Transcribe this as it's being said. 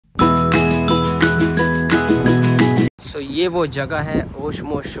ये वो जगह है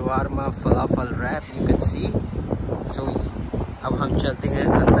ओशमो shawarma falafel rap, you can see. सो अब हम चलते हैं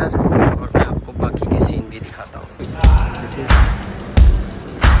अंदर और मैं आपको बाकी के सीन भी दिखाता हूँ।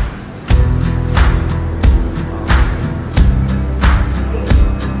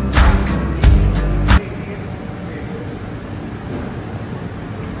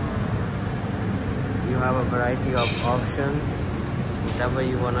 You have a variety of options, whatever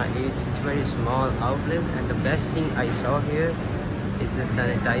you wanna eat. It's very small outlet, and the best thing I saw here is the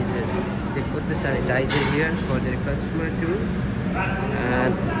sanitizer. They put the sanitizer here for their customer too,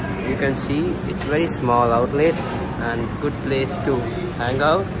 and you can see it's very small outlet and good place to hang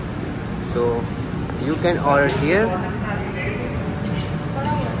out. So you can order here.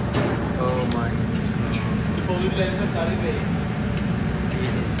 Oh my God.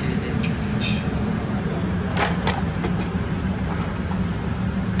 See this.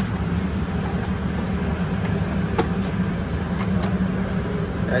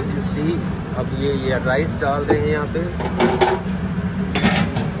 As you see, अब ये rice डाल रहे हैं यहाँ पे।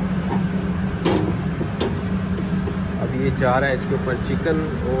 अब ये जा रहा है इसके ऊपर chicken.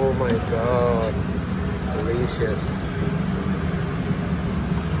 Oh my God, delicious.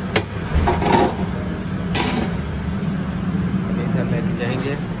 अब इधर लेके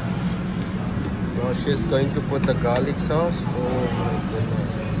जाएंगे। So she's going to put the garlic sauce. Oh my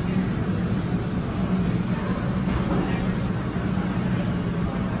goodness.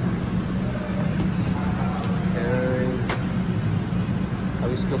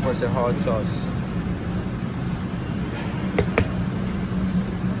 इसके ऊपर से हॉट सॉस।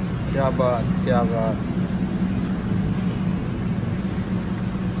 क्या बात, क्या बात।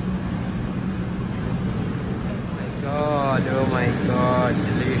 Oh my God,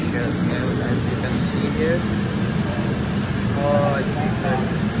 delicious. As you can see here, it's all chicken.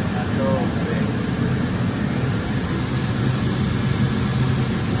 So great.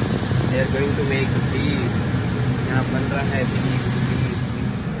 They are going to make beef. यहाँ बन रहा है beef.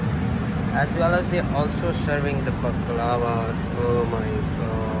 As well as they are also serving the baklavas. Oh my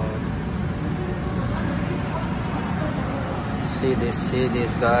God. See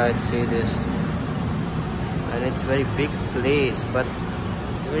this guys, see this. And it's very big place, but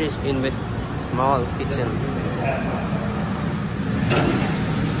it is in with small kitchen.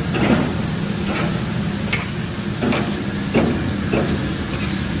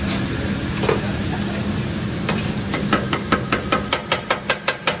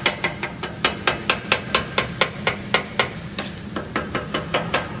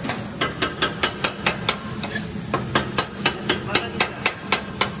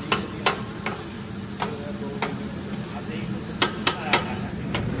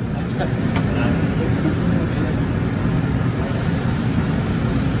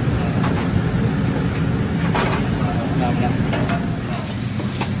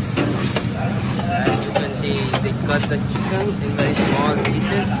 Cut the chicken in very small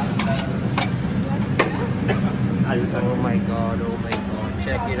pieces. Oh my God, oh my God.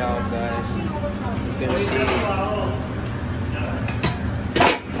 Check it out guys. You can see.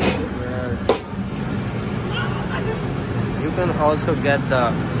 Well, you can also get the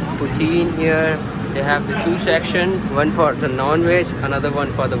poutine here. They have the two sections, one for the non-veg, another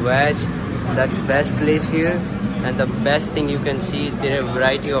one for the veg. That's best place here. And the best thing you can see, there are a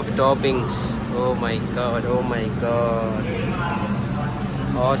variety of toppings. Oh my God, oh my God.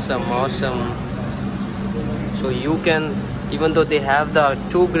 Awesome, awesome. So you can, even though they have the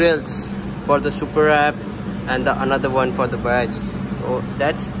two grills for the super wrap and the another one for the veg, oh,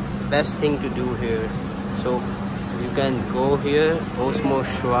 that's best thing to do here. So you can go here, OSMOWS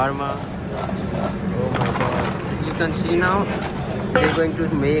Shawarma. Oh my God. You can see now, they're going to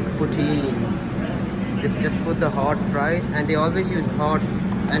make poutine. They just put the hot fries, and they always use hot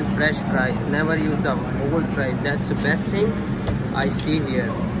and fresh fries, never use the old fries. That's the best thing I see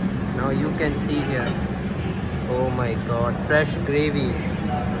here. Now you can see here. Oh my God, fresh gravy.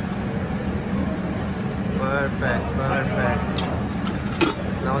 Perfect, perfect.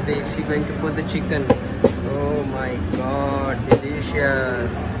 Now she's going to put the chicken. Oh my God,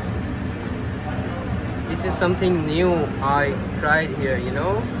 delicious. This is something new I tried here, you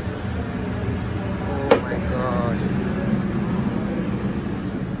know. Oh my God.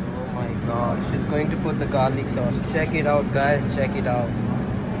 She's going to put the garlic sauce. Check it out guys, check it out.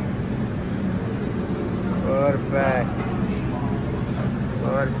 Perfect,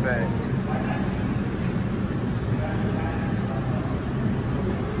 perfect.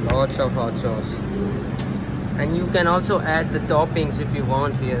 Lots of hot sauce. And you can also add the toppings if you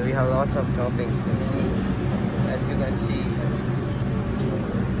want here. We have lots of toppings. Let's see. As you can see,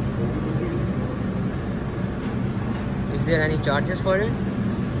 there any charges for it?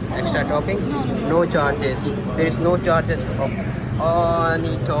 Extra toppings? No. No charges. There is no charges of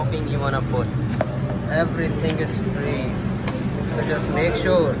any topping you wanna put. Everything is free. So just make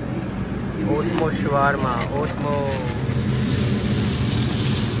sure. OSMOWS Shawarma. OSMOWS.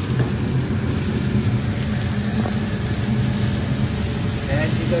 As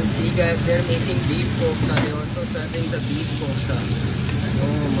you can see guys, they're making beef kofta. They're also serving the beef kofta.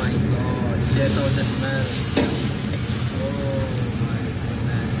 Oh my god, check out the smell. Oh my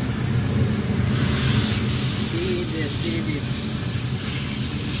goodness. See this, see this.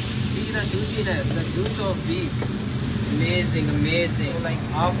 See the juiciness, the juice of beef. Amazing, amazing. Like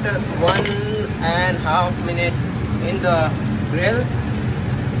after 1.5 minutes in the grill,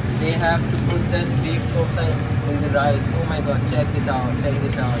 they have to put this beef kofta in the rice. Oh my god, check this out, check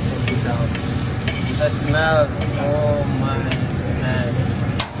this out, check this out. The smell, oh my goodness.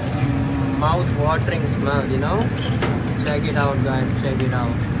 It's mouth-watering smell, you know? Check it out guys, check it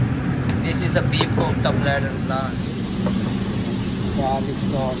out. This is a beef kofta platter. Garlic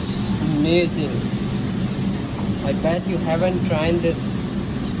sauce, amazing. I bet you haven't tried this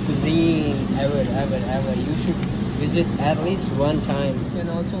cuisine ever. You should visit at least one time. You can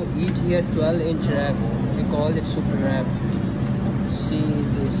also eat here 12-inch wrap. We call it super wrap. See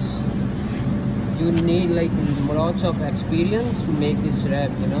this. You need like lots of experience to make this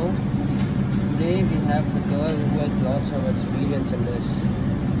wrap, you know. Today we have the girl who has lots of experience in this.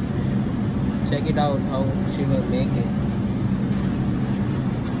 Check it out how she will make it.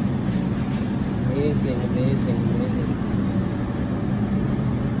 Amazing, amazing, amazing.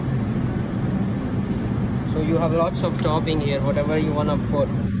 So you have lots of topping here, whatever you wanna put.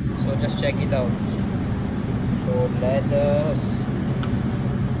 So just check it out. So lettuce,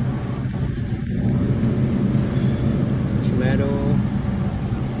 tomato,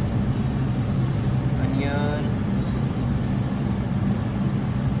 onion,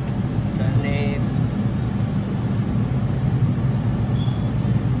 turnip,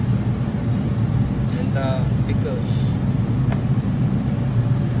 and the pickles.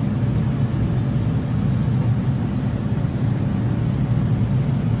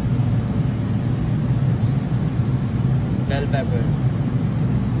 Bell pepper.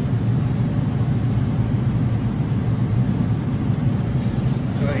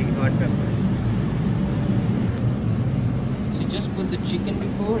 Sorry, hot peppers. She just put the chicken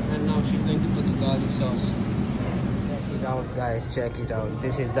before and now she's going to put the garlic sauce. Check it out guys, check it out.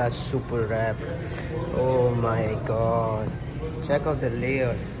 This is that super wrap. Oh my god. Check out the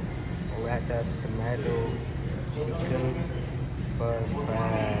layers. Lettuce, tomato, chicken.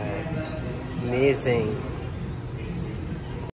 Perfect. Amazing.